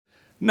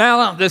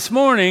Now, this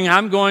morning,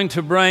 I'm going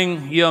to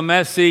bring you a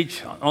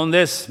message on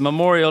this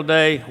Memorial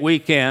Day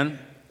weekend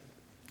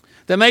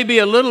that may be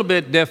a little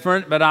bit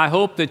different, but I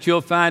hope that you'll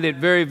find it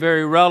very,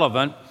 very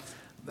relevant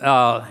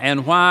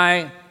and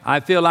why I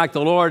feel like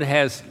the Lord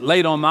has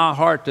laid on my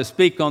heart to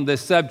speak on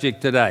this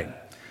subject today.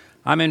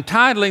 I'm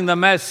entitling the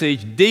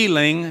message,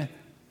 Dealing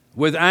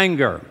with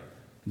Anger.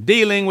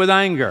 Dealing with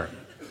anger.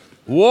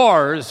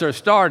 Wars are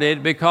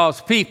started because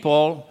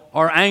people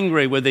are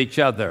angry with each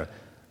other.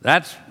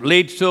 That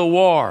leads to a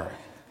war.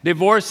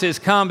 Divorces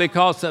come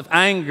because of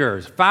anger.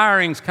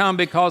 Firings come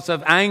because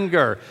of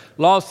anger.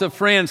 Loss of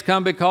friends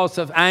come because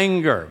of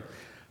anger.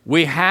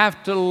 We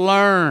have to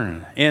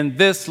learn in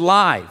this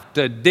life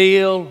to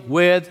deal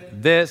with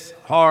this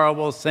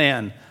horrible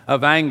sin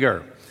of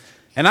anger.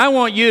 And I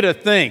want you to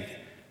think,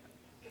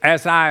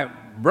 as I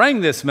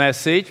bring this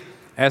message,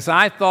 as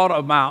I thought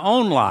of my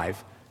own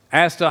life,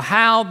 as to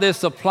how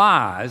this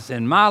applies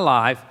in my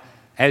life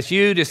as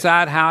you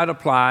decide how it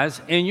applies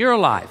in your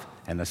life.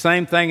 And the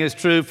same thing is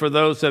true for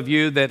those of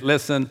you that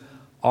listen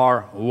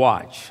or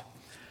watch.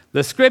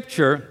 The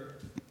Scripture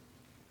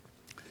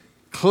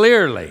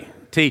clearly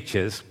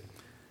teaches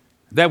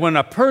that when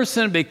a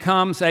person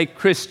becomes a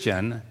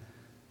Christian,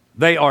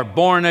 they are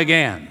born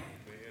again.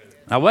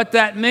 Now, what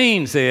that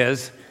means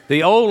is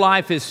the old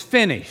life is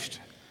finished.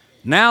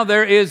 Now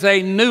there is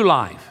a new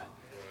life.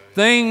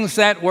 Things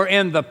that were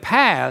in the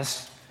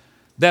past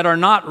that are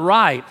not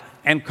right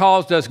and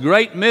caused us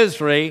great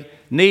misery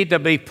need to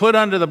be put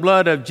under the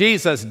blood of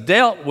Jesus,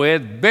 dealt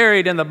with,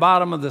 buried in the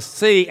bottom of the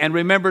sea, and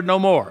remembered no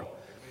more.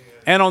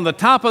 And on the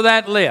top of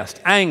that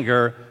list,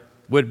 anger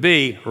would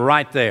be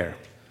right there.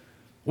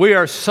 We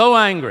are so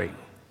angry.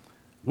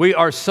 We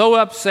are so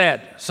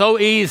upset so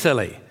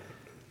easily.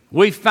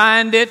 We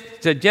find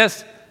it to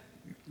just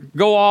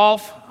go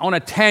off on a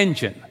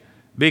tangent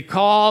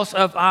because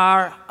of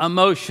our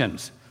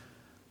emotions.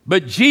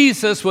 But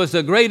Jesus was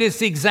the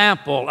greatest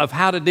example of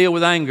how to deal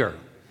with anger.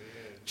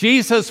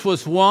 Jesus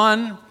was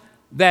one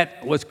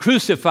that was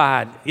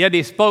crucified, yet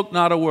he spoke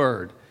not a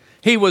word.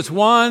 He was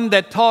one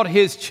that taught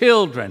his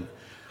children,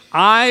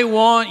 I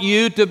want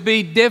you to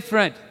be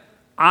different.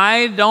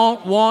 I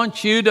don't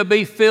want you to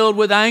be filled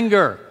with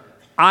anger.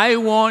 I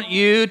want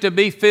you to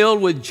be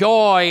filled with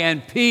joy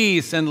and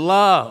peace and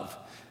love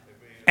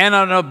and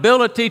an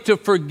ability to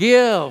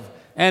forgive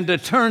and to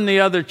turn the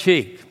other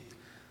cheek.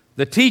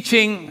 The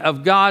teaching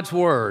of God's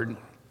Word,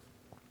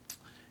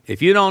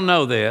 if you don't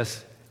know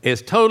this,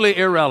 is totally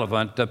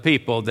irrelevant to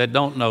people that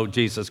don't know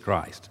Jesus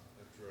Christ.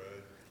 That's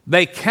right.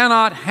 They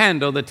cannot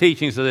handle the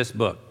teachings of this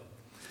book.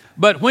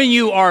 But when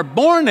you are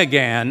born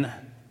again,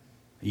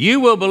 you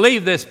will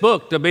believe this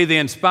book to be the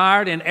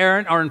inspired,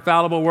 inerrant, or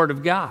infallible Word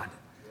of God.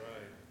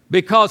 Right.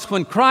 Because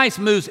when Christ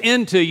moves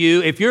into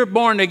you, if you're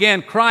born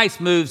again, Christ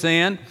moves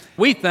in.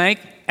 We think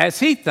as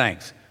He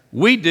thinks.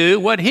 We do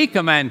what He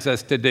commands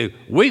us to do.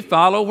 We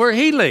follow where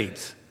He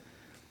leads.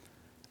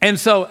 And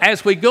so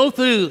as we go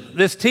through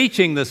this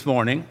teaching this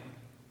morning,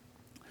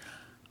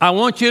 I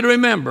want you to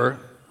remember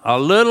a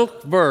little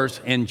verse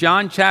in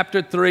John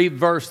chapter 3,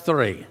 verse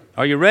 3.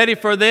 Are you ready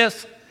for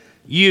this?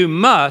 You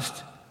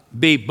must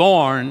be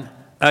born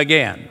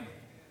again.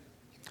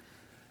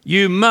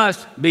 You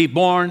must be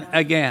born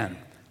again.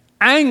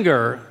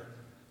 Anger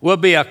will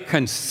be a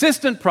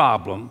consistent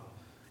problem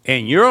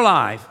in your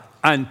life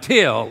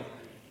until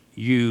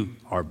you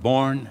are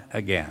born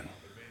again.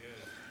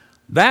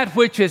 That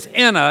which is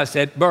in us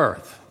at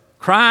birth,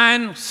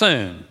 crying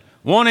soon,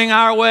 wanting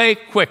our way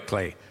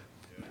quickly.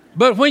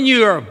 But when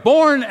you are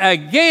born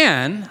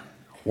again,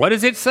 what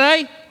does it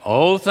say?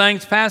 Old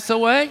things pass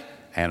away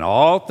and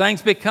all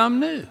things become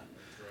new.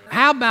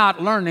 How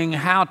about learning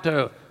how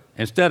to,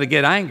 instead of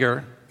get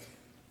anger,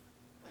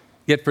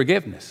 get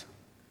forgiveness?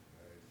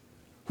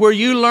 Where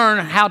you learn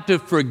how to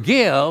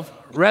forgive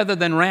rather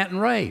than rant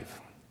and rave.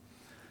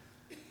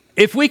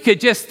 If we could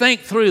just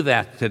think through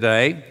that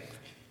today,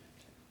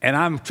 and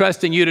I'm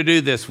trusting you to do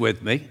this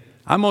with me,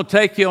 I'm going to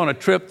take you on a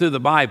trip through the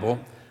Bible.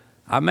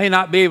 I may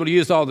not be able to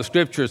use all the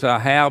scriptures I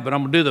have, but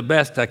I'm going to do the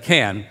best I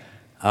can.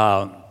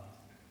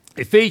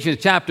 Ephesians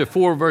chapter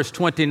 4, verse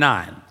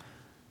 29.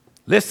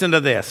 Listen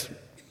to this.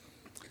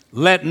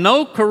 Let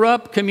no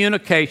corrupt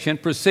communication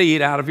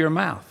proceed out of your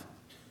mouth,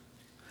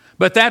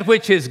 but that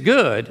which is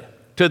good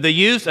to the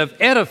use of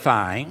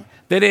edifying,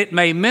 that it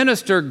may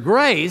minister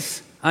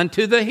grace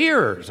unto the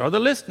hearers or the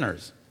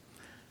listeners.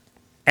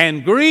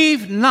 And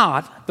grieve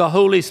not the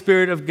Holy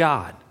Spirit of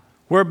God,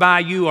 whereby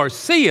you are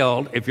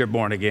sealed, if you're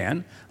born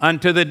again,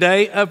 unto the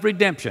day of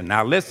redemption.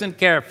 Now listen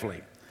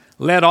carefully.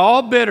 Let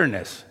all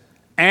bitterness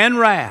and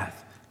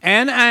wrath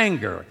and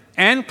anger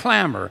and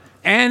clamor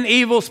and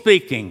evil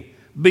speaking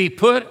be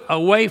put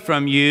away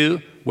from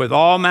you with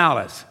all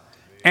malice.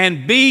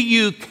 And be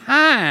you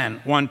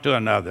kind one to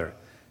another,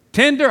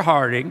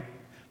 tender-hearted,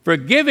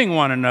 forgiving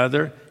one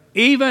another,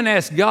 even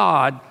as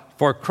God,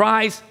 for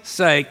Christ's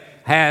sake,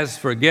 has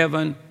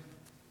forgiven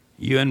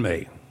you and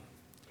me. Amen.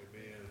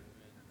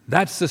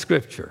 That's the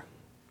Scripture.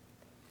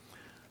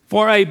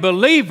 For a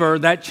believer,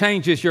 that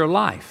changes your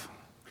life.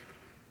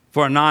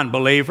 For a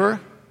non-believer,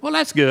 well,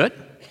 that's good.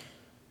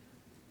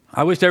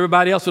 I wish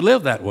everybody else would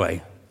live that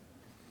way.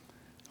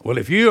 Well,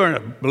 if you are a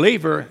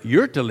believer,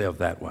 you're to live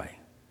that way.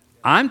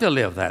 I'm to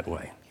live that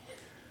way.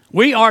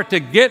 We are to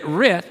get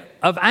rid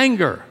of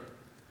anger.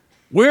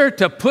 We're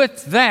to put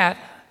that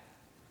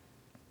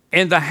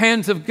in the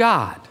hands of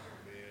God.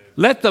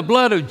 Let the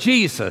blood of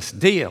Jesus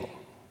deal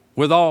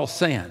with all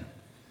sin.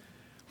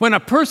 When a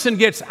person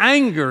gets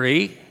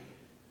angry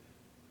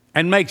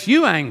and makes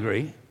you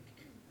angry,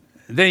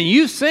 then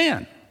you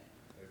sin.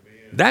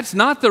 That's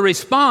not the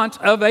response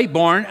of a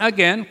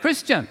born-again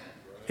Christian.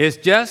 It's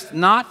just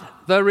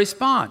not the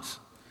response.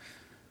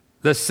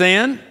 The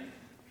sin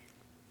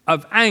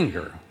of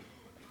anger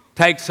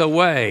takes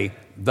away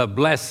the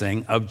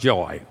blessing of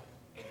joy.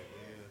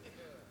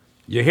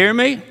 You hear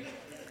me?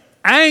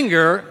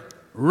 Anger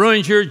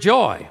ruins your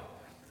joy.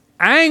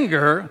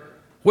 Anger,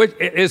 which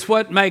is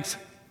what makes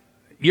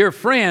your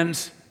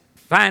friends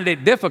find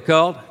it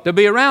difficult to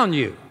be around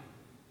you,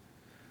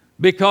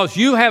 because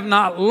you have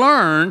not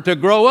learned to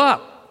grow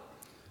up.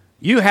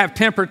 You have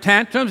temper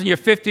tantrums and you're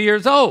 50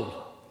 years old.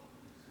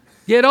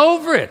 Get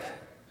over it.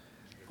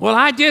 Well,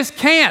 I just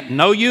can't.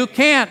 No, you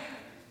can't,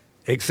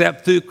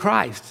 except through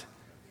Christ.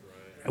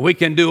 We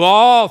can do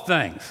all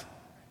things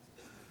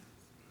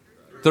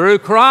through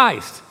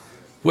Christ,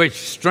 which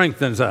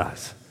strengthens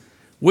us.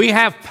 We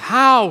have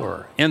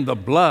power in the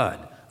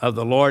blood of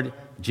the Lord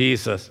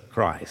Jesus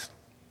Christ.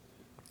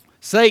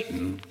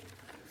 Satan,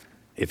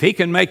 if he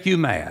can make you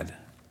mad,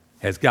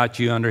 has got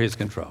you under his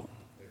control.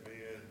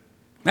 Amen.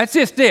 That's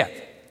just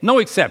it. No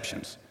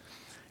exceptions.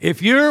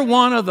 If you're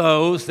one of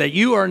those that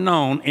you are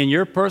known in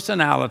your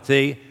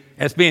personality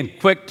as being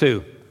quick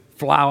to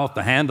fly off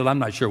the handle, I'm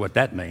not sure what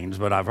that means,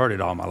 but I've heard it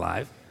all my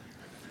life.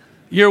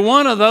 You're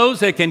one of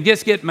those that can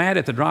just get mad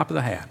at the drop of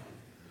the hat.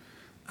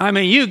 I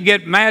mean, you can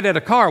get mad at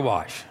a car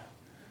wash,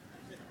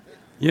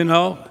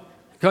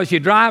 because you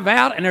drive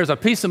out and there's a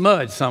piece of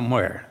mud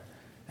somewhere,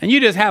 and you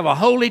just have a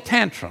holy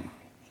tantrum.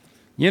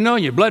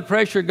 Your blood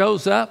pressure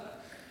goes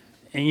up,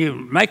 and you're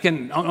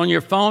making, on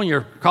your phone,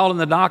 you're calling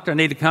the doctor, I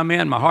need to come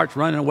in, my heart's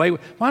running away.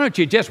 Why don't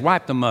you just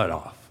wipe the mud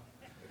off?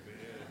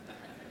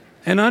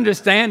 And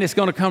understand it's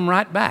going to come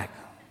right back.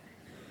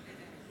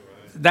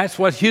 That's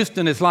what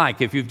Houston is like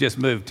if you've just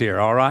moved here,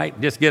 all right?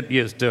 Just get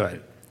used to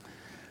it.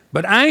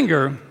 But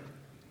anger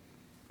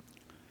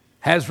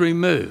has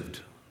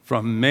removed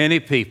from many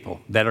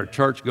people that are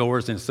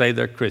churchgoers and say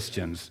they're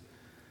Christians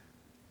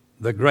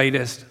the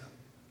greatest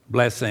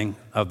blessing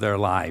of their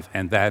life,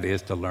 and that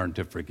is to learn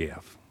to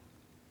forgive.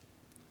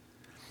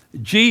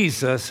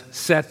 Jesus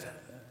set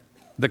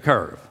the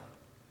curve.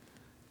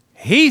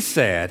 He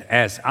said,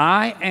 "As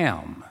I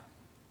am,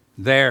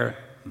 there,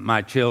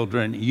 my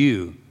children,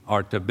 you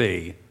are to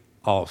be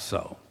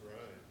also."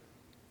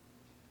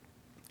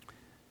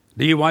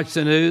 Do you watch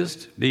the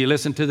news? Do you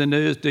listen to the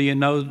news? Do you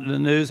know the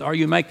news? Are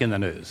you making the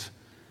news?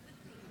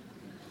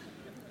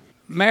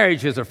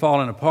 Marriages are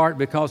falling apart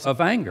because of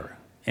anger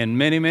in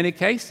many, many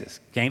cases.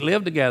 Can't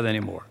live together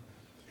anymore.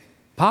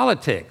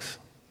 Politics,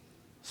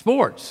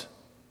 sports,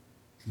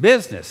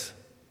 business,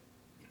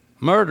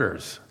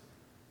 murders,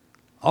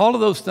 all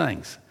of those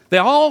things. They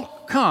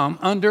all come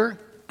under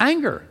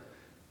anger.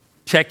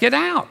 Check it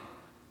out.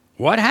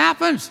 What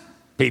happens?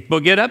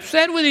 People get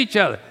upset with each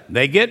other.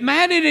 They get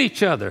mad at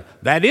each other.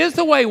 That is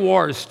the way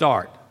wars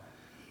start.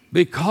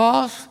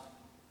 Because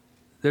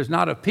there's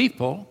not a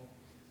people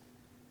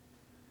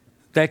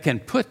that can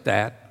put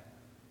that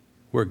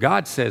where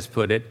God says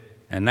put it,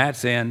 and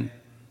that's into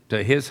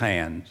his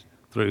hands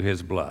through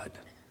his blood.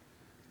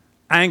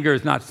 Anger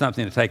is not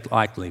something to take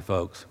lightly,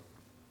 folks.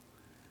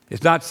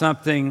 It's not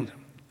something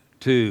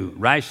to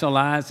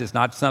rationalize. It's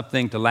not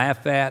something to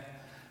laugh at.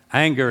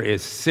 Anger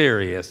is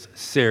serious,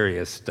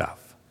 serious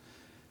stuff.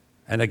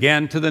 And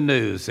again, to the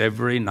news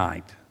every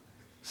night.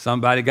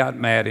 Somebody got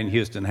mad in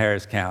Houston,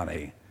 Harris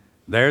County.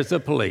 There's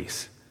the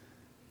police.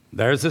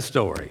 There's the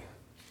story.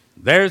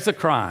 There's the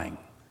crying.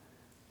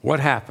 What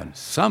happened?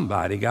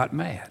 Somebody got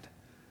mad.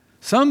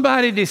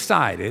 Somebody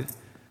decided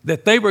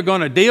that they were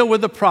going to deal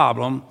with the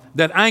problem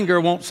that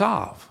anger won't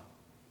solve.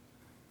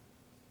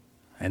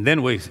 And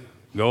then we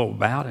go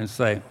about and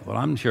say, well,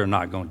 I'm sure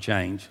not going to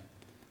change.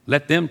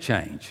 Let them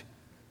change.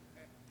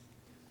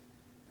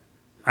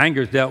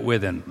 Anger is dealt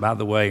with in, by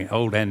the way,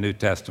 Old and New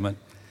Testament,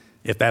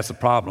 if that's a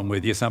problem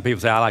with you. Some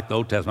people say, I like the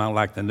Old Testament, I don't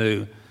like the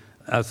New.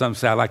 Some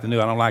say, I like the New,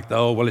 I don't like the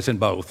Old. Well, it's in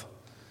both.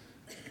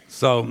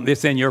 So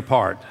it's in your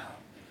part.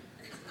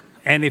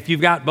 And if you've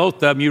got both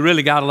of them, you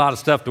really got a lot of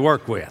stuff to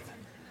work with.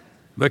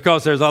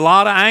 Because there's a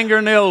lot of anger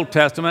in the Old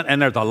Testament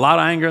and there's a lot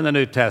of anger in the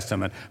New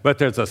Testament. But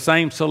there's the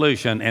same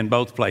solution in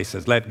both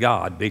places. Let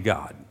God be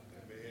God.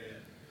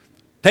 Amen.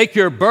 Take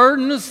your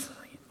burdens,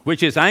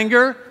 which is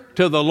anger,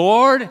 to the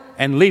Lord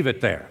and leave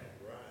it there.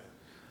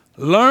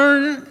 Right.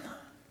 Learn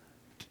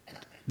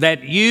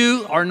that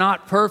you are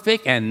not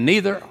perfect and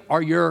neither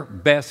are your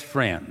best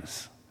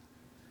friends.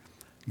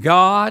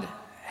 God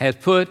has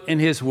put in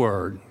his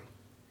word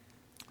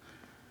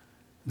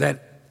that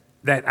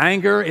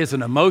anger is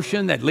an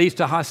emotion that leads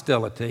to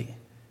hostility.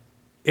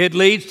 It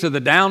leads to the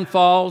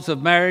downfalls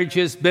of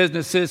marriages,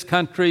 businesses,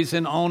 countries,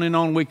 and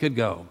on we could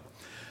go.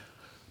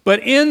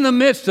 But in the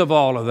midst of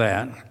all of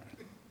that,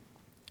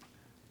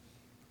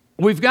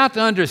 we've got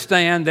to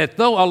understand that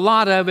though a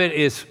lot of it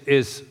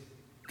is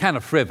kind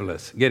of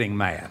frivolous, getting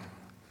mad.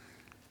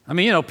 I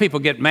mean, people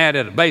get mad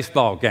at a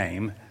baseball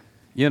game,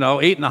 eating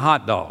a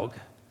hot dog,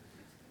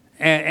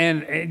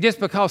 and just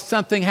because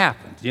something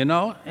happens,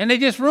 and it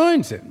just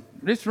ruins it.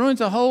 It just ruins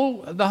the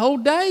whole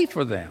day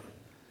for them.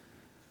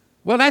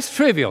 Well, that's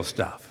trivial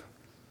stuff.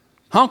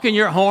 Honking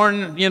your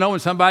horn, when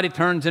somebody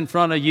turns in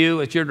front of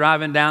you as you're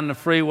driving down the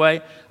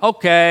freeway.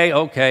 Okay,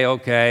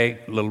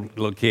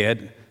 little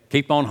kid.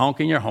 Keep on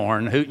honking your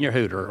horn, hooting your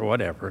hooter, or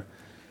whatever.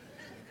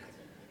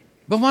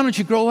 But why don't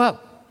you grow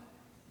up?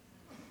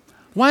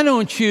 Why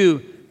don't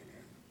you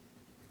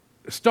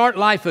start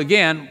life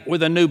again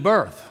with a new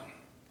birth?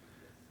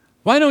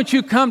 Why don't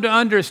you come to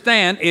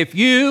understand if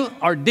you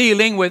are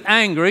dealing with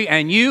angry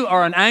and you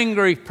are an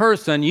angry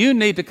person, you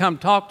need to come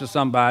talk to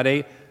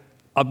somebody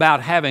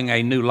about having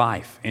a new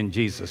life in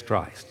Jesus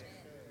Christ.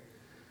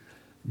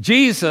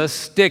 Jesus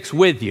sticks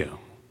with you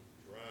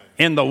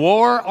in the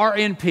war or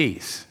in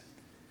peace.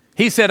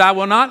 He said, I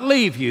will not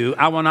leave you,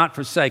 I will not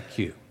forsake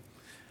you.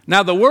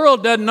 Now, the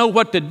world doesn't know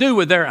what to do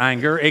with their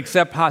anger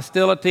except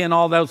hostility and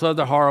all those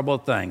other horrible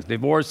things,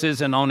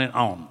 divorces and on and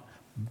on.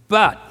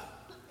 But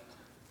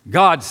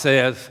God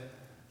says,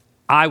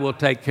 I will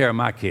take care of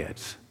my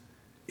kids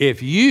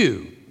if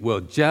you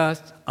will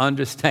just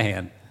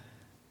understand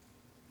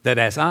that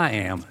as I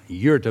am,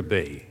 you're to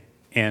be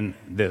in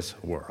this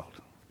world.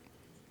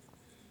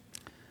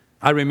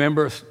 I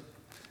remember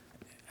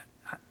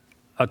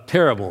a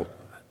terrible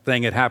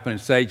thing that happened in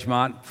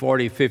Sagemont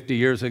 40, 50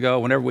 years ago,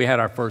 whenever we had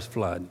our first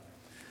flood.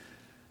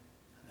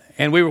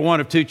 And we were one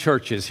of two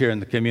churches here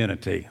in the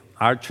community,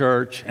 our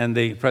church and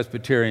the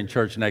Presbyterian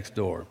church next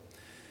door.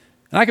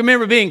 And I can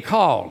remember being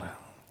called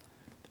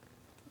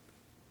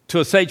to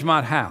a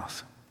Sagemont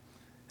house.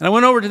 And I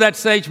went over to that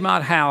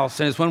Sagemont house,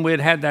 and it's when we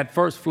had that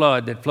first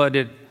flood that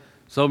flooded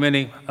so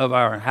many of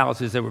our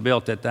houses that were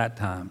built at that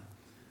time.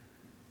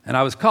 And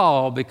I was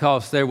called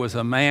because there was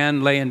a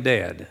man laying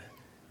dead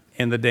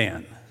in the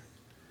den.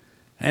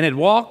 And had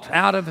walked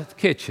out of the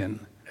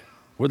kitchen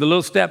where the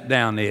little step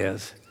down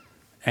is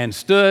and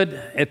stood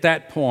at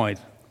that point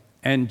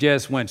and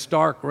just went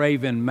stark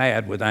raving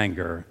mad with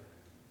anger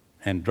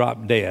and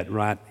dropped dead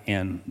right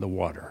in the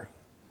water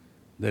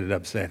that had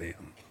upset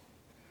him.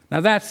 Now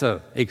that's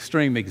an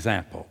extreme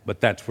example, but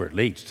that's where it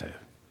leads to.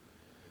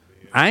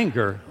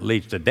 Anger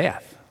leads to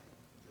death.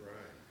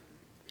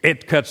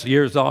 It cuts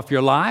years off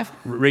your life.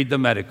 Read the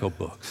medical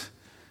books.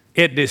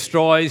 It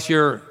destroys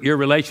your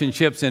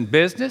relationships in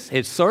business.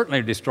 It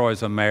certainly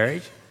destroys a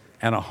marriage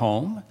and a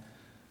home.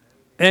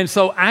 And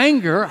so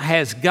anger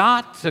has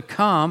got to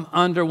come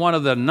under one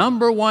of the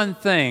number one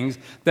things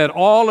that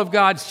all of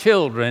God's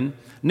children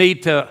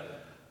need to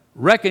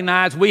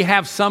recognize. We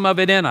have some of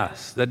it in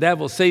us. The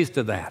devil sees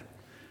to that.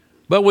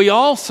 But we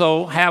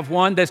also have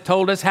one that's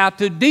told us how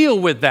to deal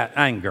with that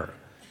anger.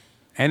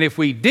 And if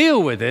we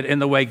deal with it in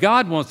the way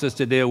God wants us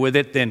to deal with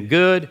it, then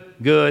good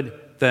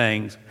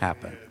things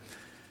happen.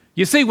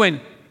 You see, when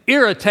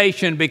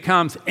irritation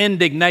becomes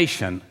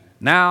indignation,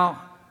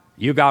 now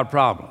you got a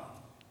problem.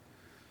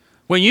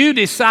 When you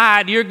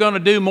decide you're going to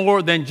do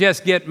more than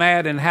just get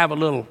mad and have a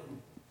little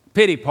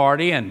pity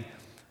party, and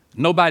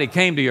nobody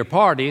came to your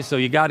party, so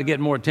you got to get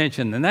more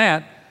attention than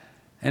that,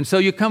 and so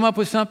you come up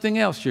with something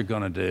else you're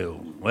going to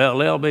do. Well,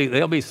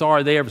 they'll be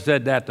sorry they ever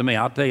said that to me.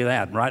 I'll tell you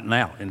that right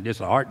now in just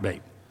a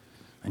heartbeat.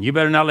 And you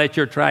better not let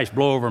your trash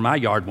blow over my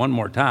yard one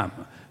more time,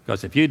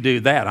 because if you do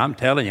that, I'm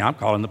telling you, I'm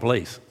calling the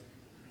police.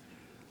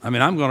 I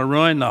mean, I'm going to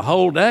ruin the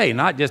whole day,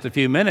 not just a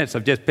few minutes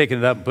of just picking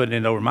it up and putting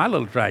it over my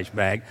little trash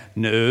bag.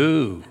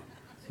 No,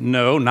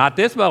 not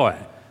this boy.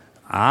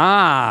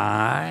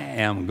 I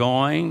am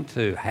going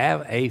to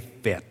have a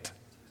fit.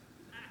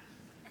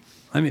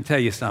 Let me tell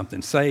you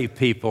something. Saved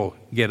people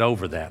get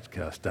over that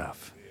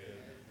stuff.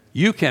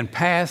 You can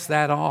pass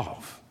that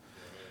off.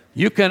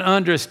 You can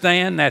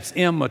understand that's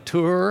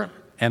immature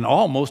and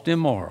almost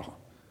immoral,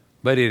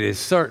 but it is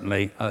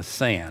certainly a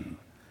sin.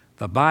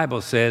 The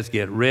Bible says,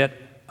 get rid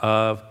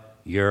of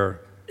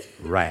your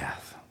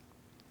wrath.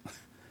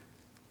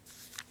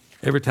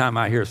 Every time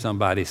I hear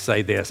somebody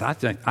say this, I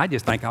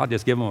just think I'll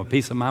just give them a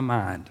piece of my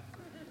mind.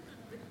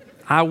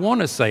 I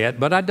want to say it,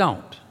 but I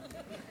don't.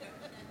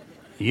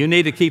 You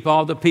need to keep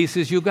all the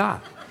pieces you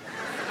got.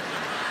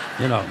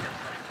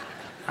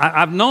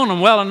 I've known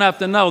them well enough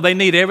to know they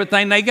need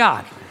everything they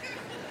got.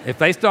 If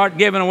they start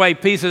giving away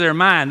pieces of their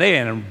mind,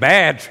 they're in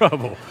bad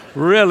trouble,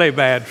 really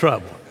bad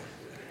trouble.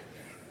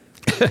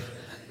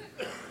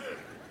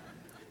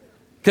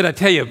 Could I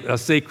tell you a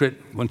secret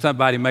when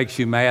somebody makes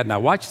you mad? Now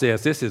watch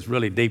this. This is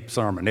really deep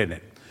sermon,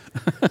 isn't it?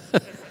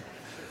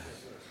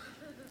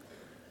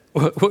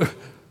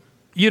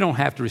 You don't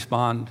have to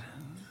respond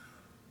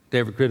to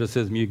every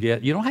criticism you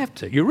get. You don't have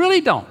to. You really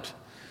don't.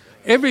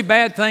 Every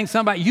bad thing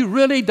you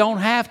really don't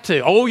have to.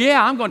 Oh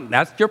yeah,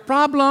 that's your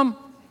problem.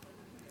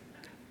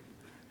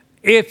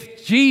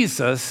 If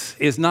Jesus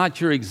is not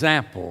your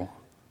example,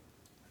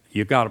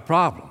 you've got a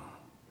problem.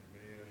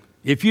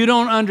 If you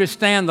don't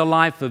understand the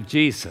life of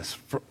Jesus,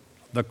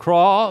 the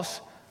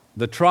cross,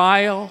 the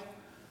trial,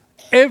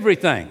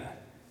 everything.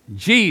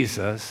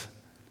 Jesus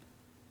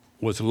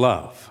was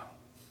love.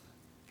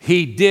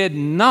 He did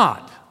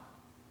not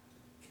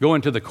go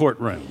into the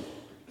courtroom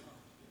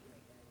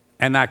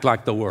and act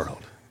like the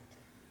world.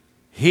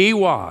 He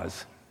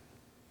was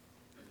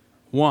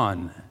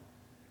one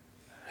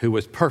who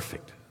was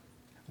perfect.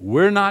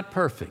 We're not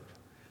perfect,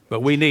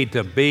 but we need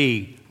to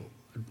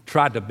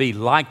try to be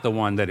like the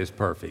one that is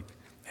perfect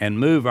and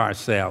move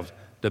ourselves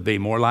to be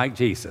more like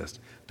Jesus.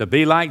 To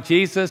be like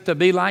Jesus, to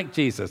be like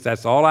Jesus.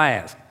 That's all I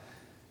ask,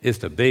 is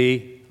to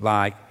be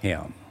like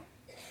him.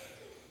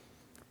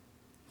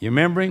 You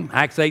remember him?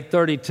 Acts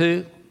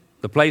 8:32,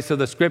 the place of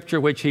the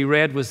scripture which he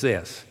read was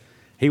this: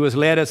 he was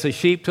led as a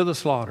sheep to the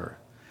slaughter,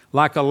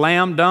 like a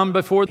lamb dumb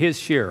before his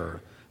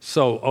shearer,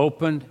 so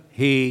opened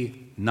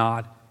he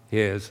not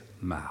his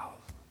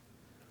mouth.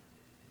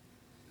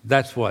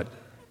 That's what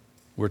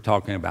we're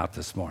talking about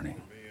this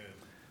morning.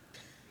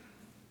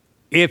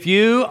 If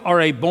you are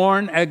a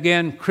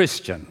born-again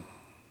Christian,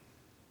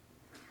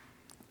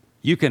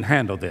 you can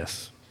handle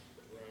this.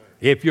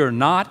 If you're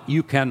not,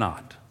 you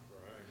cannot.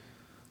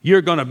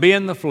 You're going to be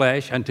in the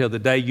flesh until the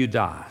day you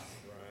die.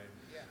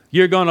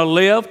 You're going to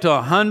live to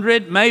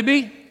 100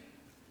 maybe,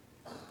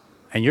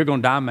 and you're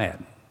going to die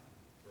mad.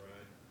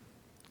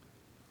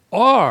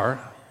 Or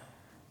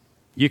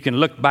you can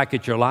look back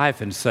at your life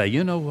and say,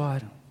 you know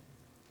what?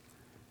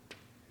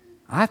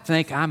 I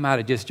think I might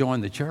have just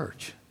joined the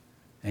church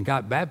and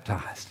got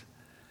baptized.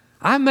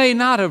 I may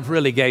not have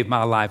really gave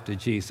my life to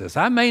Jesus.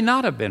 I may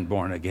not have been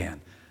born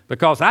again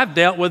because I've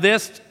dealt with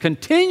this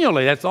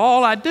continually. That's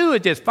all I do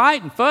is just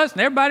fight and fuss,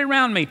 and everybody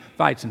around me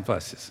fights and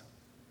fusses.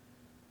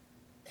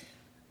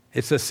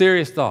 It's a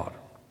serious thought,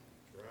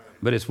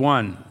 but it's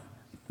one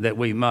that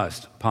we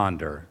must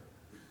ponder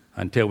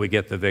until we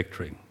get the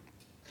victory.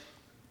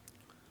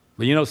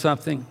 But you know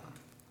something?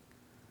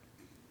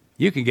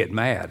 You can get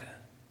mad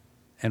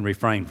and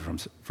refrain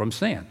from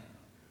sin.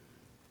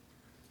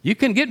 You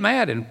can get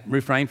mad and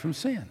refrain from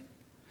sin.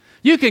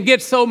 You can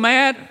get so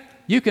mad,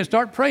 you can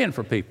start praying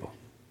for people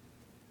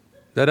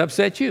that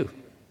upset you.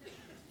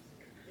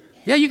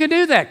 Yeah, you can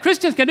do that.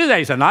 Christians can do that.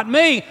 You say, not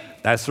me.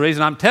 That's the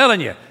reason I'm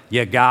telling you.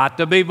 You got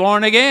to be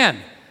born again.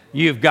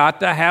 You've got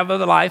to have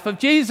the life of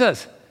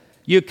Jesus.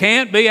 You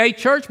can't be a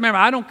church member.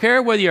 I don't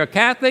care whether you're a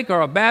Catholic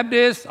or a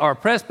Baptist or a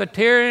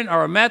Presbyterian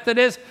or a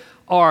Methodist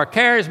or a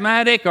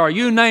charismatic or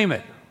you name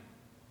it.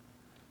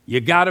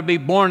 You got to be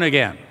born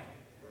again.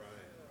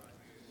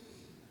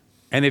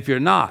 And if you're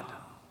not,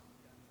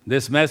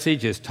 this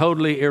message is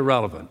totally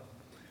irrelevant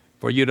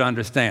for you to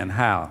understand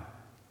how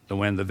to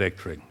win the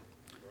victory.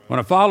 When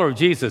a follower of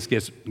Jesus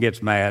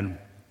gets mad,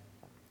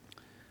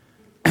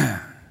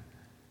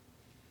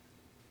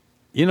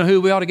 you know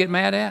who we ought to get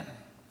mad at?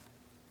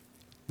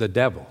 The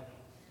devil.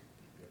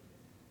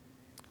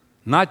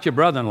 Not your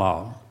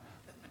brother-in-law,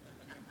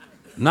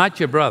 not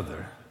your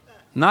brother,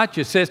 not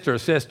your sister or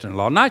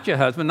sister-in-law, not your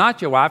husband,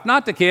 not your wife,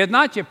 not the kids,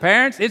 not your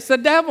parents. It's the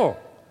devil.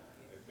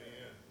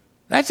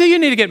 That's who you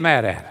need to get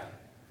mad at.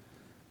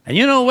 And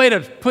you know a way to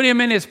put him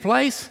in his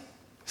place?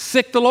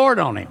 Sick the Lord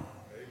on him.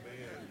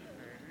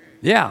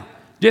 Yeah.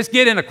 Just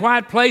get in a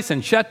quiet place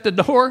and shut the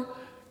door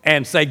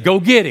and say, go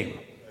get him.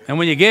 And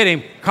when you get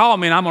him, call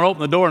me and I'm going to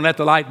open the door and let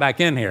the light back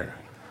in here.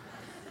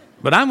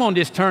 But I'm going to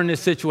just turn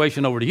this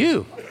situation over to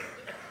you.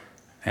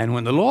 And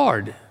when the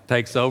Lord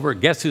takes over,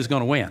 guess who's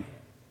going to win?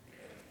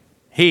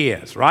 He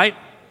is, right?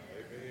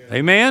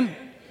 Amen? Amen?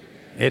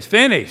 It's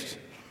finished.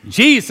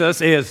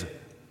 Jesus is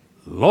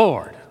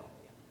Lord.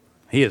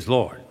 He is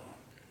Lord.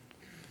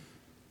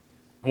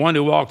 One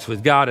who walks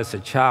with God as a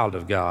child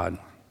of God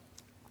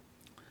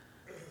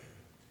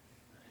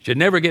should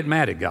never get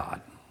mad at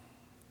God.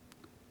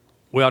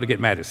 We ought to get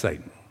mad at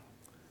Satan.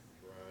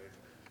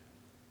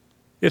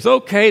 It's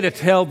okay to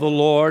tell the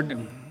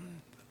Lord,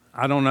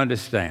 I don't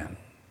understand.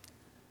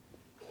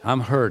 I'm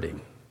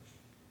hurting.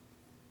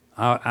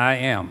 I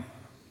am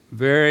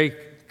very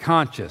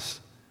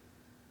conscious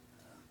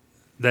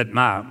that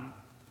my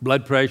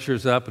blood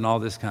pressure's up and all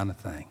this kind of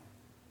thing.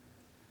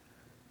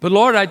 But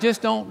Lord, I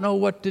just don't know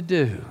what to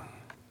do.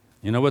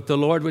 You know what the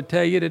Lord would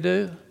tell you to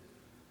do?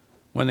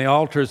 When the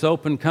altar is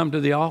open, come to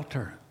the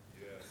altar.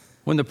 Yes.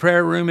 When the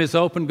prayer room is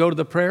open, go to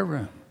the prayer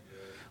room.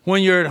 Yes.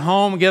 When you're at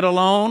home, get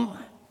alone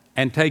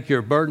and take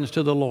your burdens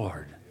to the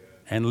Lord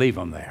and leave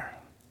them there.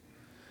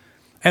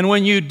 And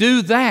when you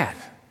do that,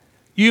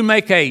 you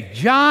make a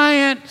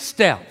giant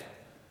step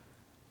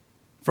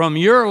from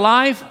your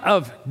life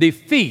of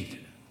defeat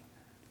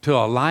to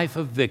a life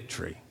of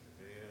victory.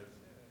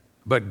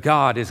 But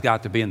God has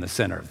got to be in the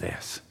center of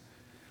this.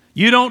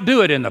 You don't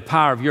do it in the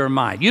power of your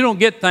might. You don't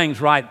get things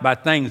right by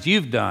things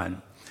you've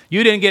done.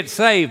 You didn't get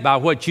saved by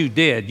what you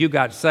did. You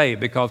got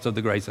saved because of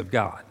the grace of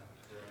God.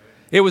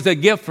 It was a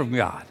gift from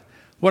God.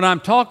 What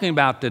I'm talking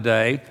about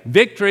today,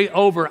 victory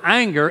over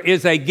anger,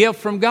 is a gift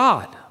from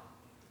God.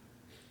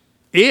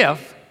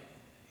 If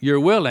you're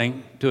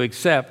willing to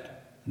accept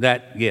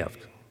that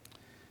gift.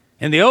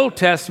 In the Old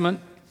Testament,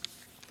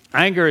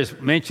 anger is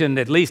mentioned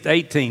at least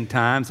 18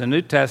 times. In the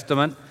New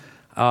Testament,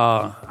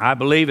 I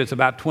believe it's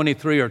about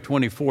 23 or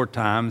 24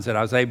 times that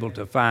I was able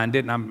to find it,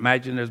 and I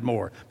imagine there's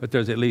more, but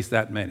there's at least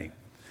that many.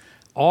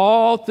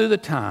 All through the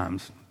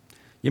times.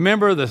 You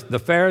remember the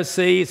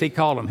Pharisees? He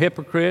called them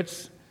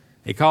hypocrites.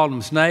 He called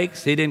them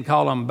snakes. He didn't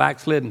call them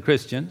backslidden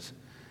Christians.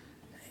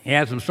 He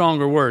had some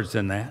stronger words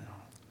than that.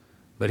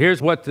 But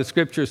here's what the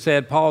Scripture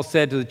said. Paul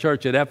said to the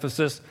church at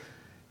Ephesus,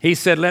 he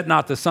said, let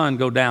not the sun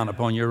go down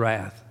upon your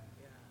wrath.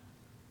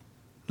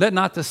 Let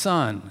not the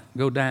sun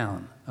go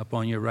down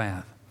upon your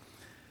wrath.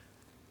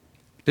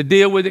 To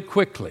deal with it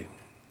quickly,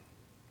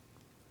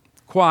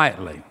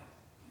 quietly,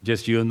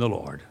 just you and the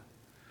Lord.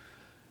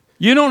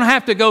 You don't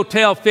have to go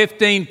tell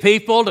 15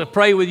 people to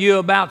pray with you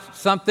about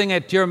something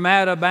that you're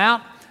mad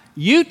about.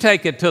 You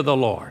take it to the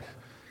Lord.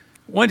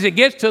 Once it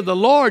gets to the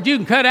Lord, you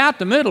can cut out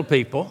the middle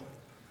people.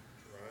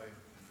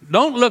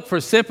 Don't look for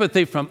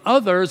sympathy from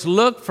others.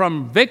 Look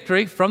from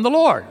victory from the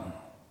Lord.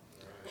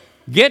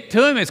 Get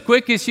to Him as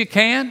quick as you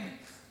can.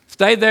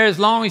 Stay there as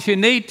long as you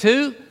need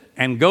to,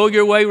 and go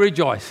your way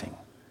rejoicing.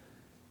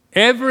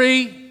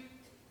 Every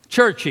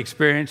church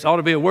experience ought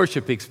to be a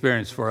worship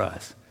experience for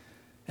us.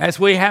 As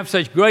we have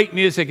such great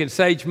music at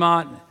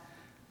Sagemont,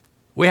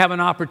 we have an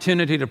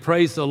opportunity to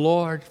praise the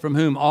Lord, from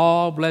whom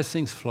all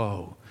blessings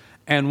flow.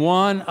 And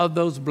one of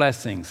those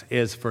blessings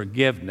is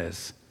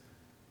forgiveness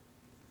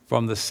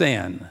from the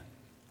sin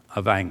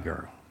of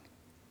anger.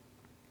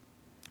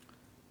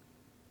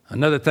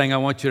 Another thing I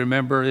want you to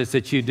remember is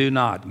that you do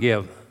not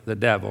give the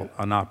devil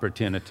an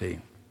opportunity.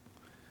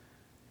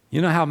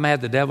 You know how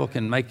mad the devil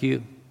can make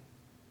you?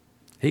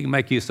 He can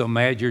make you so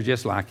mad you're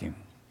just like him.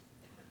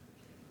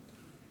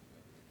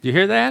 Do you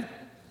hear that?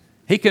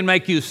 He can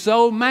make you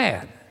so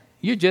mad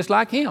you're just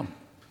like him.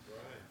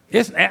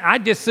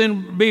 I'd just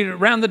soon be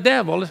around the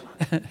devil.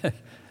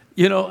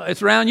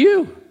 It's around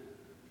you.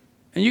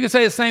 And you can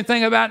say the same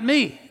thing about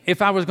me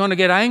if I was going to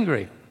get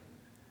angry.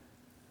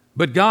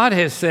 But God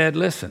has said,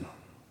 listen,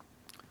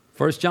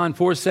 1 John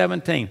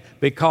 4:17,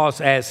 because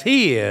as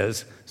He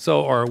is,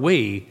 so are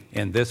we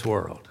in this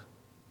world.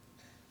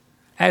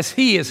 As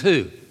He is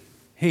who?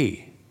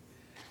 He.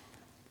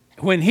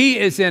 When He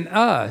is in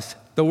us,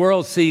 the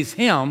world sees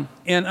Him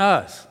in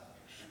us.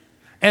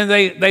 And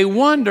they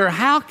wonder,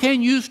 how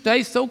can you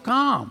stay so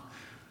calm?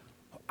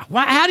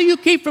 How do you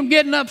keep from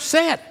getting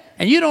upset?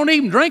 And you don't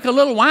even drink a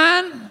little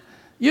wine?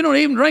 You don't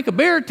even drink a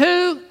beer or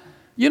two?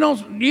 You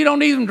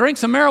don't even drink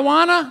some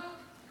marijuana?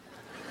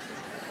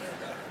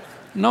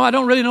 No, I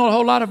don't really know a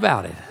whole lot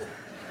about it.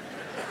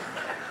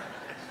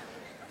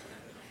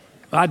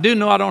 I do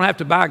know I don't have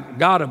to buy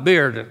God a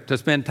beer to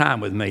spend time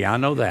with me. I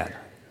know that.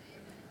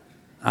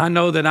 I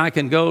know that I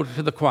can go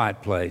to the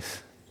quiet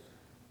place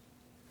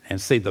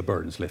and see the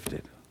burdens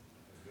lifted.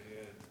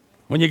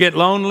 When you get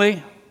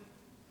lonely,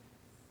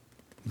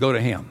 go to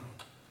Him.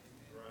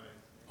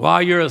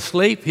 While you're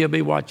asleep, He'll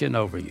be watching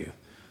over you.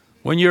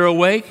 When you're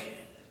awake,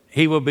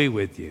 He will be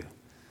with you.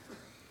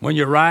 When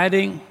you're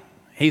riding,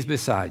 He's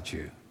beside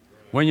you.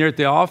 When you're at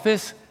the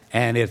office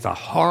and it's a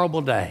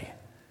horrible day,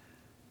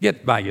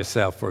 get by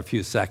yourself for a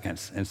few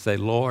seconds and say,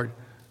 Lord,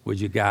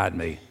 would you guide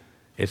me?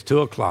 It's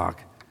 2:00.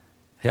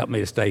 Help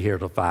me to stay here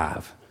till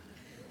 5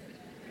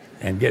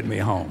 and get me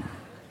home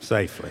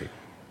safely.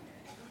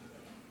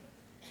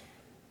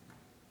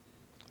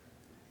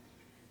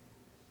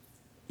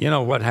 You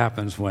know what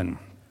happens when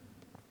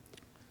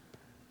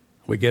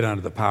we get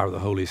under the power of the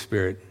Holy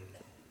Spirit?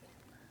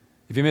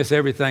 If you miss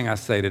everything I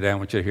say today, I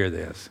want you to hear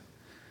this.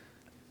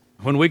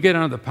 When we get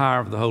under the power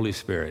of the Holy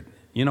Spirit,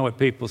 you know what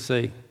people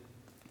see?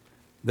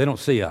 They don't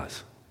see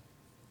us.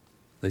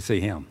 They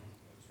see Him.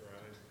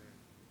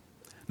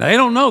 Now, they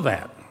don't know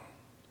that.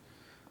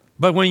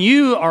 But when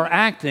you are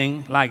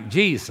acting like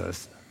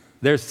Jesus,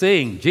 they're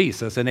seeing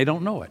Jesus and they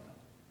don't know it.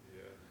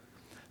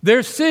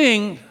 They're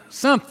seeing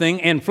something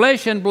in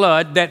flesh and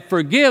blood that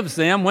forgives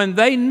them when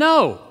they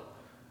know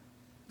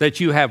that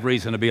you have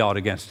reason to be out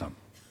against them.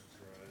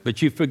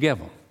 But you forgive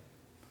them.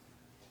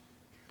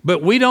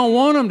 But we don't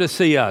want them to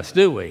see us,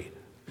 do we?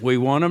 We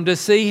want them to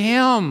see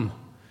Him.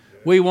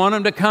 We want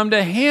them to come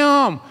to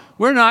Him.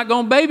 We're not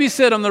going to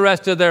babysit them the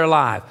rest of their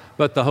life.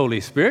 But the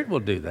Holy Spirit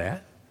will do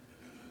that.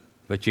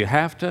 But you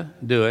have to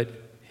do it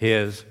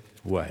His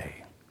way.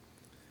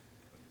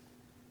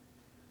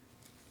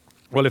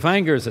 Well, if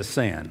anger is a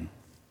sin,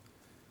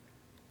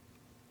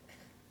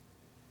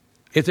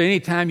 is there any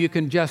time you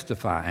can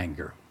justify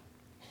anger?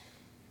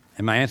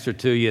 And my answer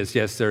to you is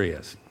yes, there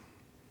is.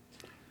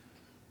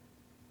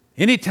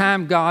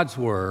 Anytime God's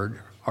word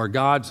or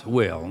God's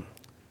will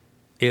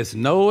is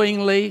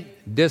knowingly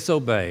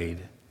disobeyed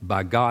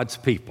by God's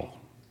people,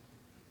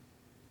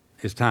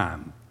 it's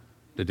time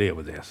to deal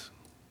with this.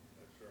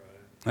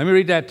 Let me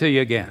read that to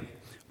you again.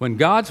 When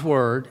God's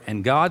word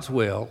and God's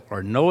will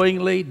are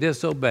knowingly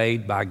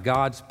disobeyed by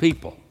God's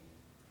people,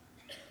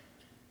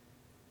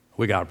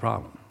 we got a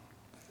problem.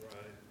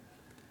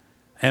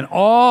 And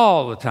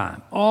all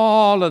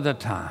of the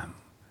time,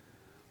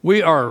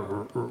 we are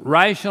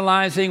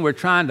rationalizing, we're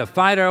trying to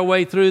fight our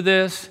way through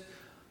this.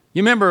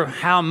 You remember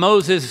how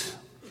Moses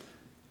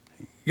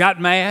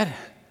got mad?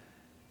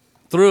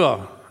 Threw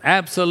an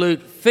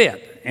absolute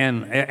fit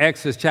in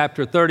Exodus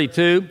chapter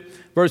 32,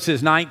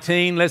 verses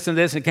 19. Listen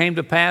to this. It came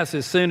to pass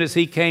as soon as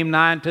he came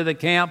nigh to the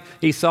camp,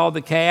 he saw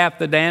the calf,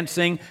 the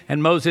dancing,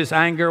 and Moses'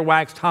 anger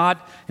waxed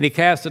hot, and he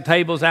cast the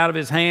tables out of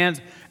his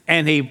hands,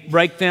 and he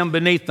brake them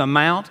beneath the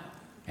mount.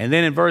 And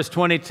then in verse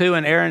 22,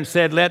 and Aaron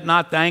said, let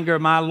not the anger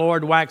of my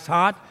Lord wax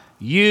hot.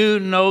 You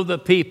know the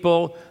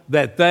people,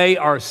 that they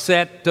are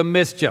set to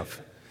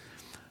mischief.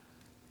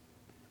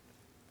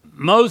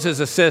 Moses'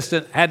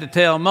 assistant had to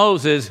tell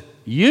Moses,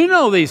 you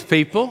know these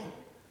people.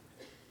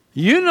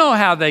 You know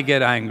how they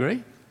get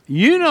angry.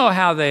 You know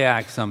how they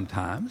act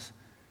sometimes.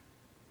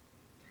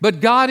 But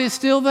God is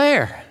still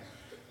there.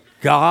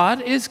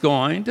 God is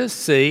going to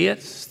see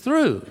it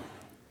through.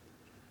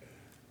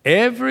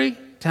 Every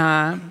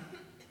time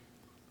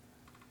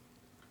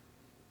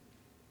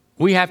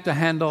we have to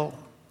handle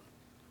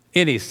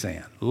any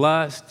sin,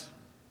 lust,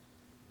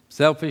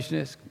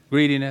 selfishness,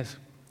 greediness,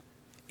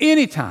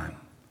 anytime.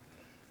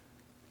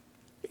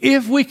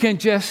 If we can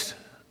just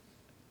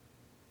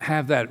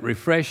have that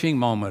refreshing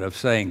moment of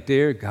saying,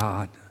 dear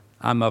God,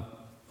 I'm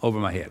up over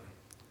my head.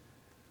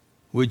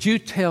 Would you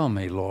tell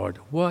me, Lord,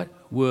 what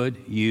would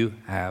you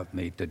have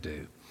me to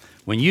do?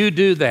 When you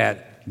do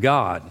that,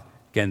 God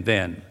can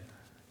then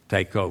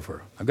take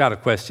over. I've got a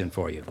question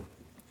for you.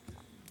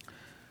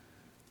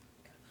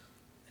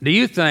 Do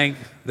you think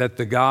that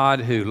the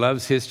God who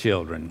loves his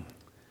children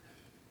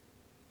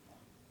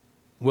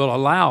will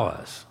allow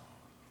us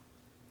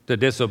to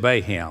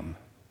disobey him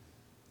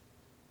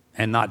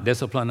and not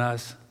discipline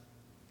us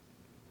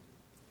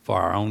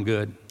for our own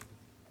good?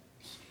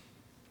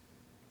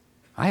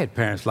 I had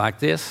parents like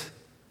this.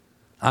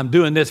 I'm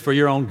doing this for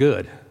your own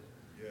good.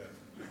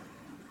 Yeah.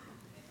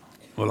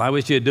 Well, I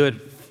wish you'd do it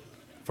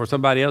for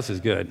somebody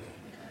else's good.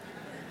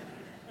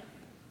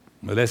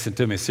 But listen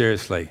to me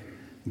seriously.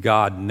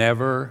 God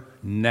never,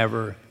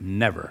 never,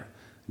 never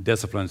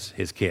disciplines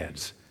his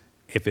kids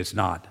if it's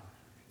not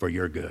for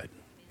your good.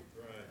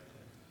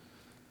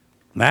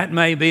 That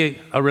may be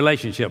a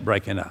relationship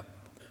breaking up.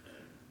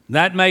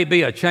 That may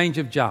be a change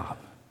of job.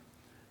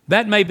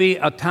 That may be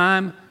a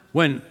time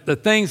when the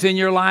things in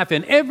your life,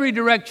 in every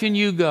direction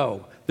you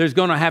go, there's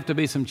going to have to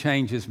be some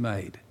changes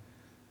made.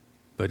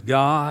 But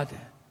God,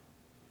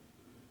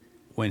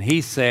 when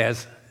he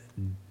says,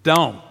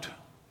 don't,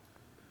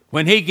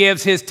 when he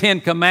gives his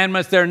 10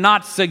 commandments, they're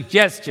not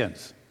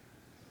suggestions.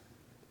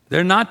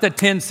 They're not the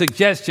 10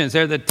 suggestions,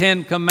 they're the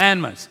 10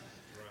 commandments.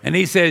 And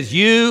he says,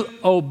 you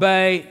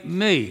obey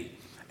me.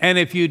 And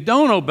if you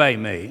don't obey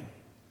me,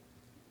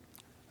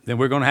 then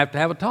we're going to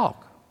have a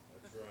talk.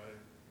 That's right.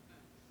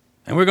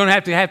 And we're going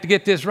to have to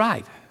get this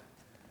right.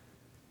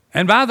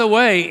 And by the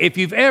way, if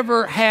you've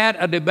ever had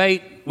a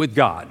debate with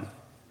God,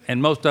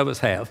 and most of us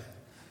have,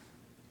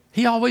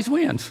 he always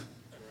wins.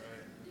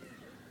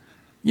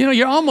 You know,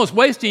 you're almost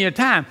wasting your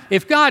time.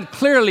 If God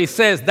clearly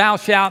says, thou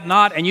shalt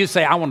not, and you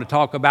say, I want to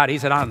talk about it, he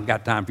said, I haven't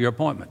got time for your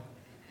appointment.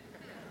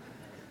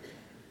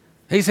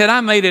 He said, I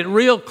made it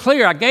real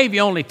clear. I gave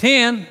you only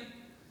 10.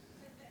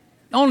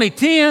 Only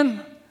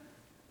 10.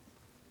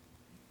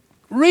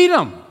 Read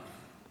them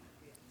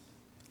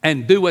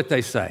and do what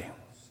they say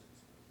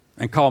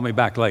and call me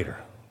back later.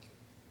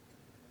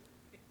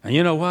 And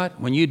you know what?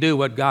 When you do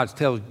what God's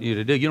telling you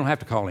to do, you don't have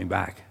to call him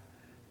back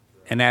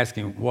and ask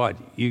him what.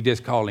 You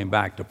just call him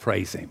back to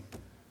praise him.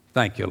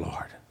 Thank you,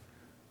 Lord.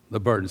 The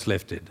burden's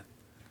lifted.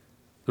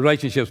 The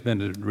relationship's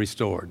been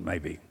restored,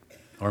 maybe.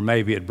 Or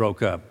maybe it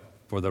broke up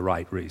for the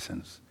right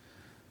reasons.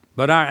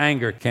 But our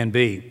anger can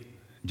be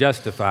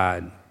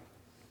justified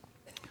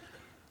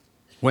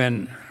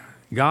when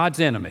God's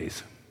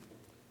enemies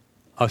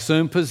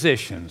assume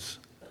positions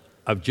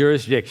of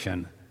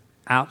jurisdiction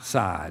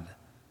outside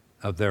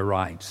of their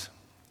rights.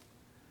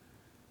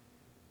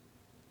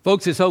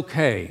 Folks, it's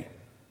okay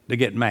to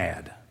get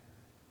mad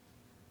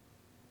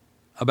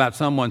about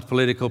someone's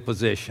political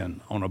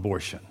position on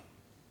abortion.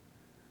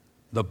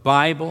 The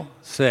Bible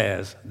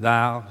says,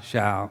 thou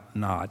shalt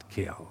not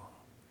kill.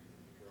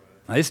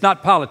 Now, it's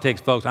not politics,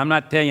 folks. I'm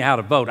not telling you how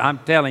to vote. I'm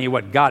telling you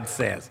what God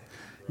says.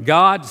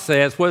 God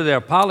says, whether they're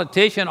a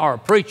politician or a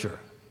preacher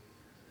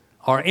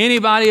or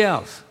anybody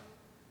else,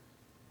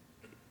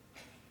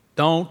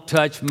 don't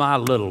touch my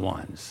little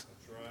ones.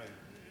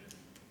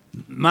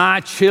 My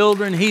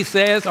children, he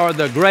says, are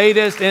the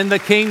greatest in the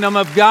kingdom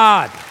of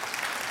God.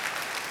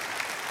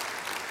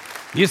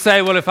 You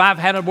say, well, if I've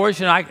had an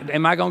abortion,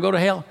 am I going to go to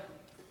hell?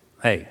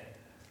 Hey,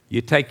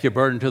 you take your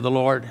burden to the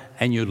Lord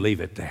and you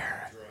leave it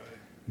there.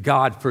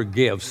 God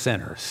forgives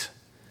sinners.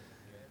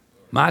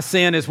 My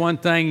sin is one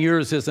thing,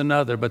 yours is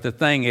another, but the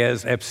thing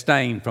is,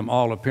 abstain from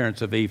all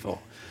appearance of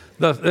evil.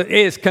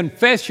 Is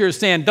confess your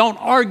sin. Don't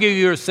argue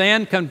your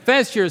sin.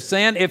 Confess your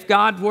sin if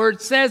God's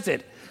word says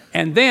it.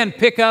 And then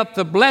pick up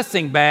the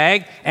blessing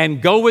bag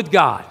and go with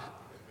God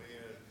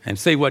and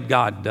see what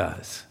God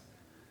does.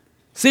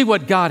 See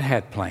what God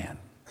had planned.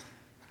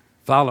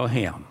 Follow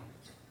him.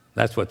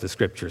 That's what the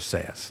scripture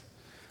says.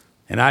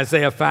 In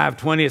Isaiah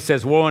 5:20, it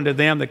says, woe unto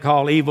them that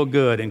call evil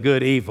good and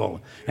good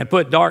evil, and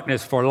put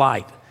darkness for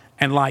light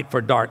and light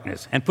for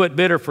darkness, and put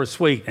bitter for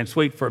sweet and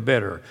sweet for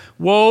bitter.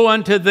 Woe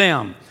unto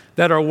them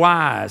that are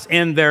wise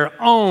in their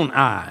own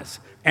eyes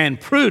and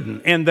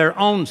prudent in their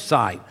own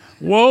sight.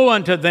 Woe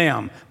unto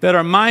them that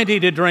are mighty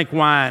to drink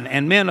wine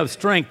and men of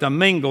strength to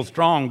mingle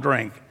strong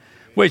drink,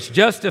 which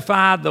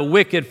justify the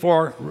wicked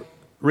for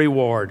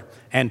reward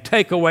and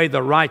take away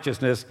the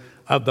righteousness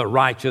of the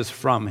righteous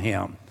from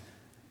him.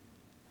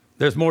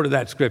 There's more to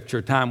that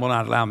scripture. Time will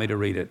not allow me to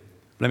read it.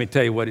 Let me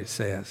tell you what it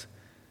says.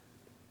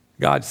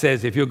 God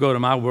says, if you'll go to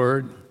my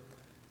word,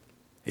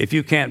 if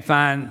you can't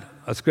find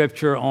a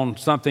scripture on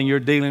something you're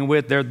dealing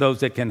with, there are those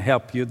that can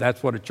help you.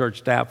 That's what a church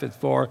staff is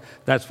for.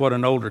 That's what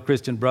an older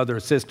Christian brother or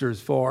sister is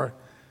for.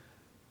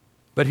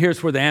 But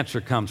here's where the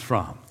answer comes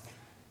from.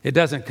 It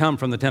doesn't come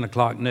from the 10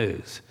 o'clock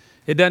news.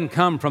 It doesn't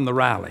come from the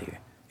rally.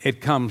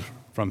 It comes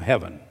from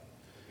heaven.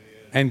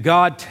 And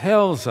God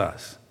tells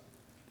us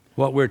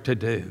what we're to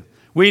do.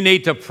 We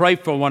need to pray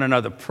for one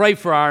another, pray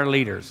for our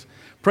leaders,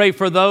 pray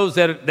for those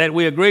that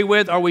we agree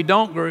with or we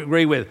don't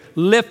agree with.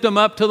 Lift them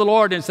up to the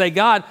Lord and say,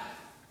 God,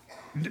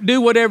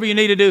 do whatever you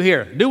need to do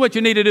here. Do what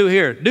you need to do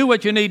here. Do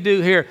what you need to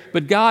do here.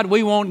 But God,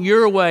 we want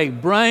your way.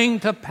 Bring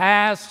to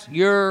pass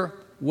your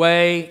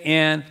way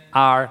in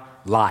our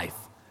life.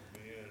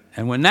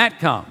 And when that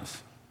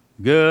comes,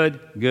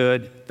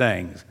 good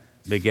things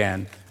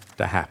begin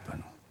to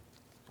happen.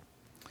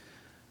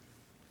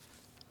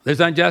 There's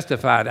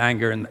unjustified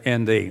anger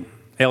in the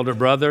elder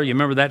brother. You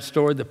remember that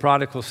story, the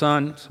prodigal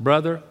son's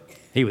brother?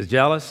 He was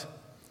jealous.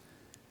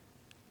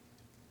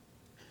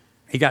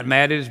 He got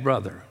mad at his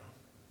brother.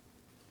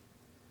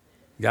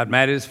 He got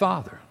mad at his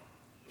father.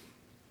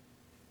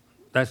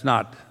 That's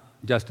not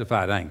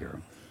justified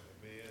anger.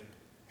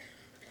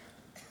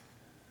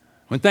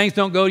 When things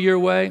don't go your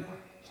way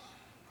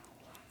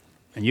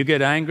and you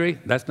get angry,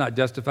 that's not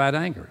justified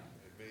anger.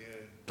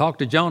 Talk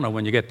to Jonah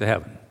when you get to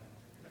heaven.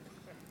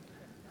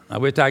 I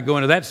wish I'd go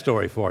into that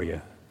story for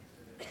you.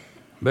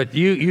 But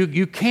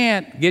you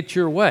can't get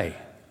your way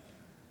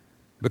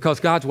because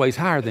God's way is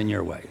higher than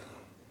your way.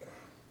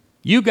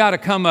 You got to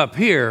come up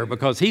here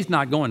because he's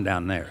not going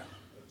down there.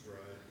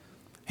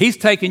 He's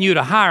taking you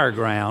to higher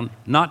ground,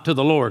 not to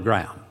the lower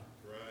ground.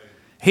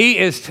 He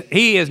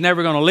is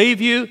never going to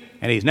leave you,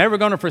 and he's never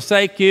going to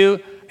forsake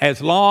you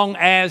as long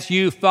as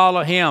you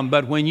follow him.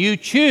 But when you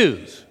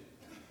choose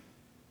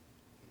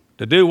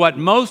to do what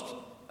most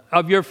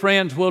of your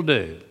friends will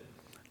do,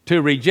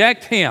 to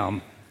reject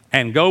him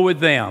and go with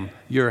them,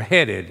 you're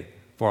headed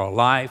for a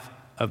life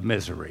of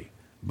misery,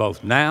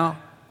 both now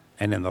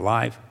and in the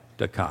life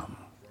to come.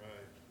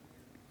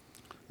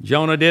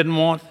 Jonah didn't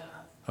want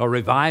a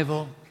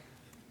revival.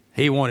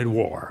 He wanted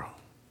war.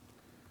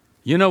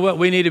 You know what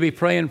we need to be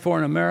praying for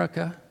in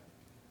America?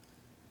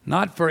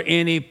 Not for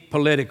any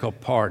political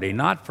party,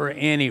 not for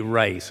any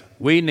race.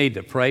 We need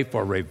to pray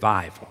for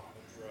revival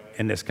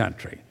in this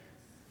country.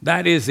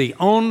 That is the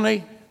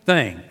only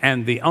thing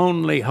and the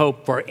only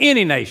hope for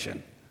any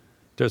nation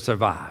to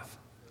survive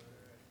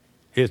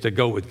is to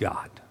go with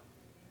God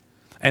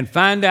and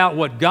find out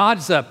what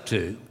God's up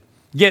to.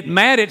 Get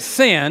mad at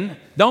sin.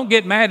 Don't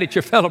get mad at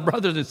your fellow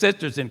brothers and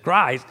sisters in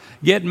Christ.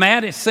 Get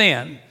mad at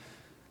sin.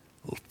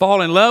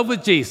 Fall in love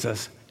with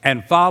Jesus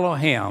and follow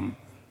him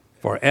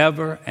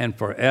forever and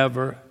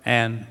forever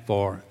and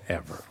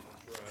forever.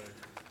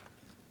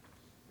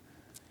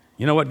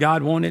 You know what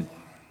God wanted?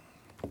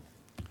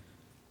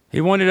 He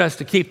wanted us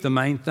to keep the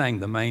main thing,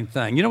 the main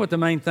thing. You know what the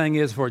main thing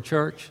is for a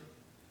church?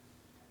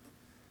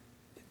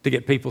 To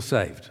get people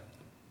saved.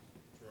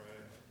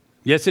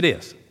 Yes, it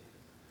is.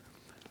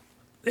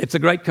 It's a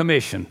great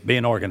commission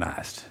being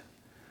organized.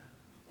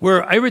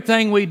 Where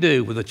everything we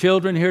do with the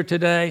children here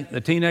today,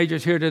 the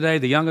teenagers here today,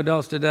 the young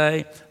adults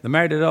today, the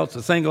married adults,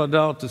 the single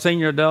adults, the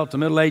senior adults, the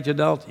middle-aged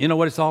adults, you know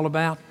what it's all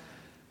about?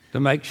 To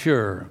make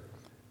sure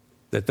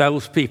that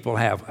those people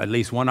have at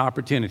least one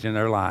opportunity in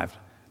their life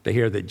to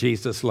hear that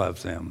Jesus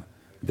loves them.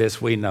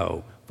 This we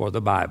know, for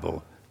the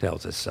Bible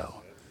tells us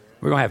so.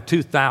 We're going to have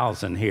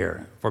 2,000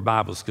 here for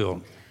Bible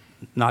school,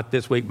 not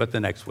this week, but the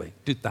next week,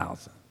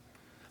 2,000.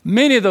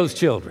 Many of those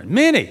children,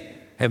 many,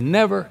 have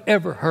never,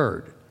 ever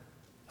heard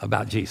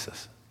about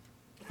Jesus.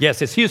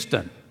 Yes, it's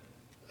Houston.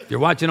 If you're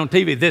watching on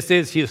TV, this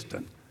is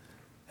Houston.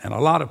 And a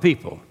lot of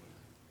people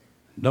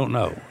don't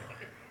know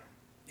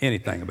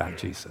anything about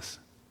Jesus.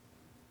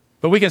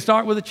 But we can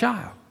start with a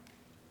child.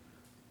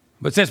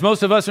 But since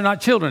most of us are not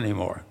children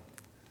anymore,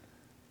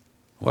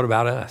 what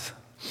about us?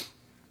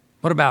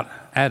 What about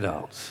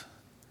adults?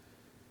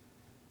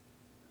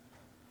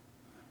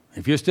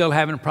 If you're still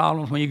having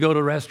problems when you go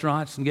to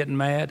restaurants and getting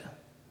mad,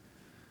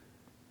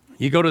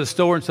 you go to the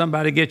store and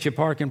somebody gets you a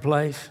parking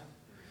place,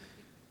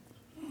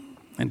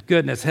 and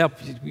goodness help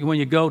you when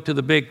you go to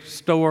the big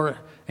store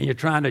and you're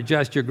trying to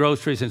adjust your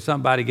groceries and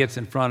somebody gets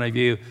in front of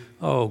you,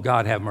 oh,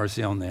 God have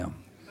mercy on them.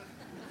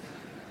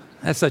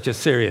 That's such a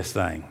serious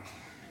thing.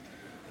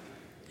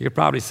 You'll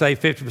probably save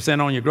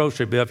 50% on your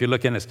grocery bill if you're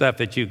looking at stuff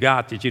that you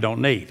got that you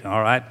don't need,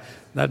 all right?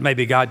 That may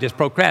be God just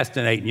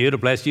procrastinating you to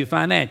bless you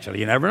financially.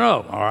 You never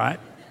know, all right?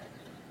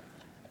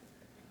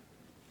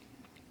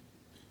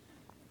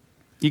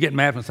 You get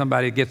mad when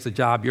somebody gets the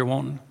job you're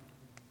wanting?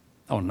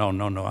 Oh, no,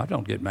 I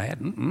don't get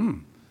mad.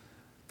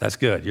 That's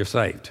good, you're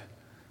saved.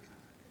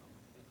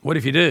 What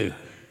if you do?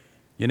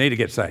 You need to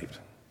get saved.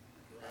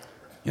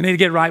 You need to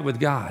get right with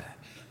God.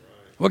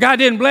 Well, God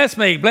didn't bless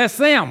me. Bless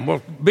them.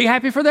 Well, be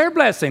happy for their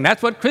blessing.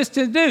 That's what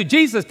Christians do.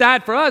 Jesus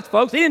died for us,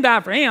 folks. He didn't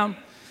die for him.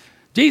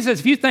 Jesus,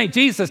 if you think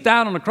Jesus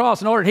died on the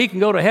cross in order he can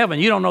go to heaven,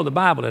 you don't know the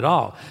Bible at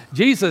all.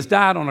 Jesus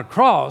died on a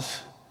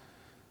cross,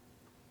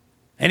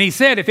 and he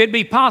said, if it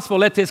be possible,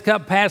 let this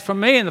cup pass from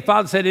me. And the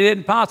Father said, it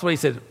isn't possible. He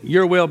said,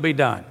 your will be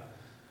done.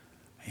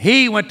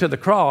 He went to the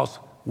cross.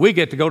 We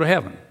get to go to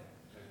heaven.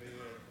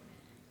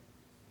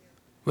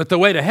 But the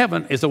way to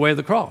heaven is the way of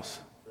the cross.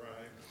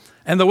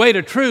 And the way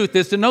to truth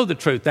is to know the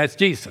truth. That's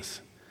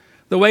Jesus.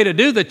 The way to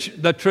do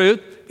the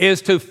truth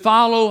is to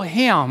follow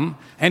him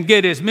and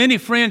get as many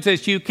friends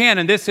as you can.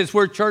 And this is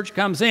where church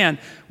comes in.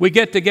 We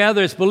get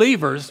together as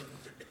believers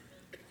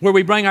where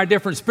we bring our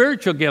different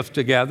spiritual gifts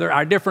together,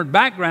 our different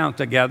backgrounds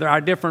together, our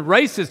different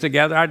races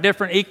together, our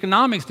different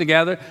economics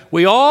together.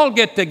 We all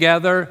get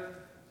together,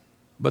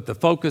 but the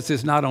focus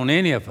is not on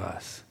any of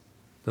us.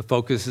 The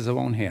focus is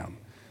on him.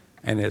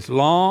 And as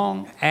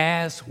long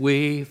as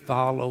we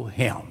follow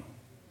him,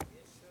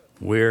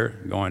 we're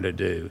going to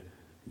do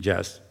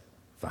just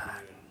fine.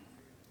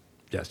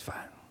 Just fine.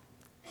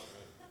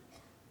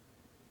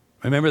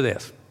 Remember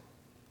this,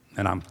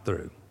 and I'm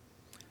through.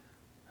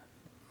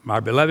 My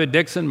beloved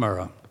Dixon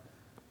Murrah,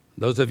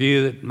 those of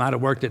you that might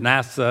have worked at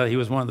NASA, he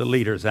was one of the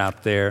leaders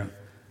out there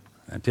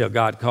until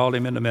God called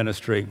him into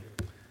ministry.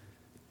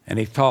 And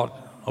he taught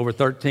over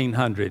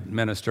 1,300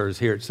 ministers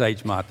here at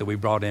Sagemont that we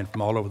brought in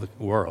from all over the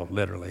world,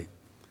 literally.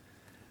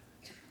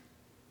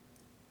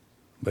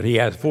 But he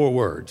has 4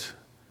 words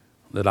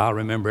that I'll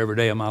remember every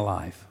day of my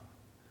life.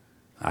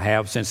 I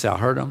have since I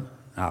heard them,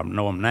 I'll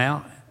know them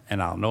now,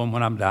 and I'll know them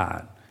when I'm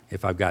dying,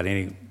 if I've got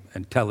any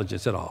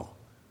intelligence at all.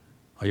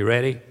 Are you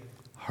ready?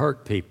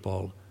 Hurt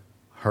people,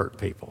 hurt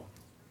people.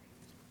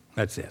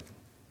 That's it.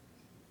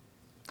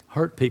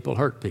 Hurt people,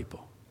 hurt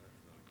people.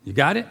 You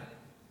got it?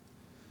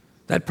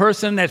 That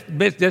person that's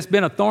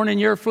been a thorn in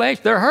your flesh,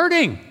 they're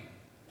hurting.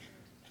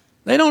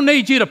 They don't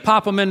need you to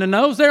pop them in the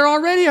nose. They're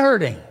already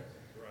hurting.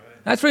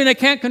 That's when they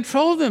can't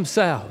control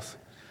themselves.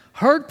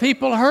 Hurt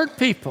people, hurt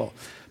people.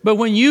 But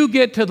when you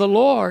get to the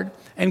Lord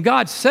and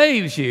God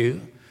saves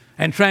you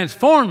and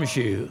transforms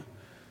you,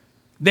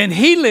 then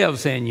he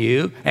lives in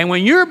you. And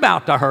when you're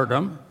about to hurt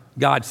them,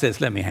 God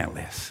says, let me handle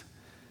this.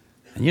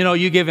 And you know,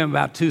 you give him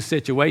about 2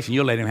 situations,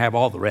 you'll let him have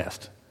all the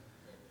rest.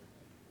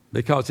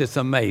 Because it's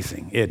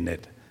amazing, isn't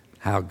it,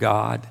 how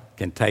God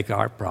can take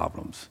our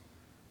problems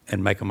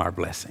and make them our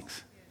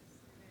blessings.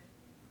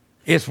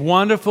 It's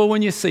wonderful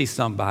when you see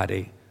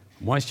somebody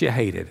once you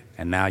hated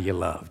and now you're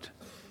loved,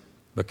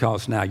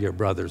 because now you're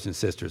brothers and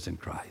sisters in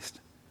Christ.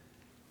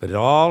 But it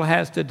all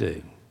has to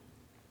do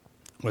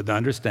with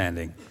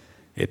understanding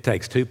it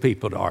takes 2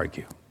 people to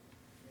argue.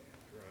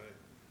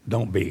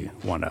 Don't be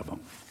one of them.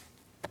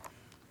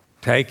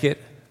 Take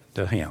it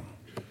to him.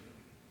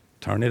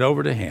 Turn it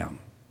over to him.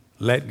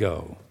 Let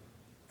go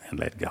and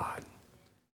let God.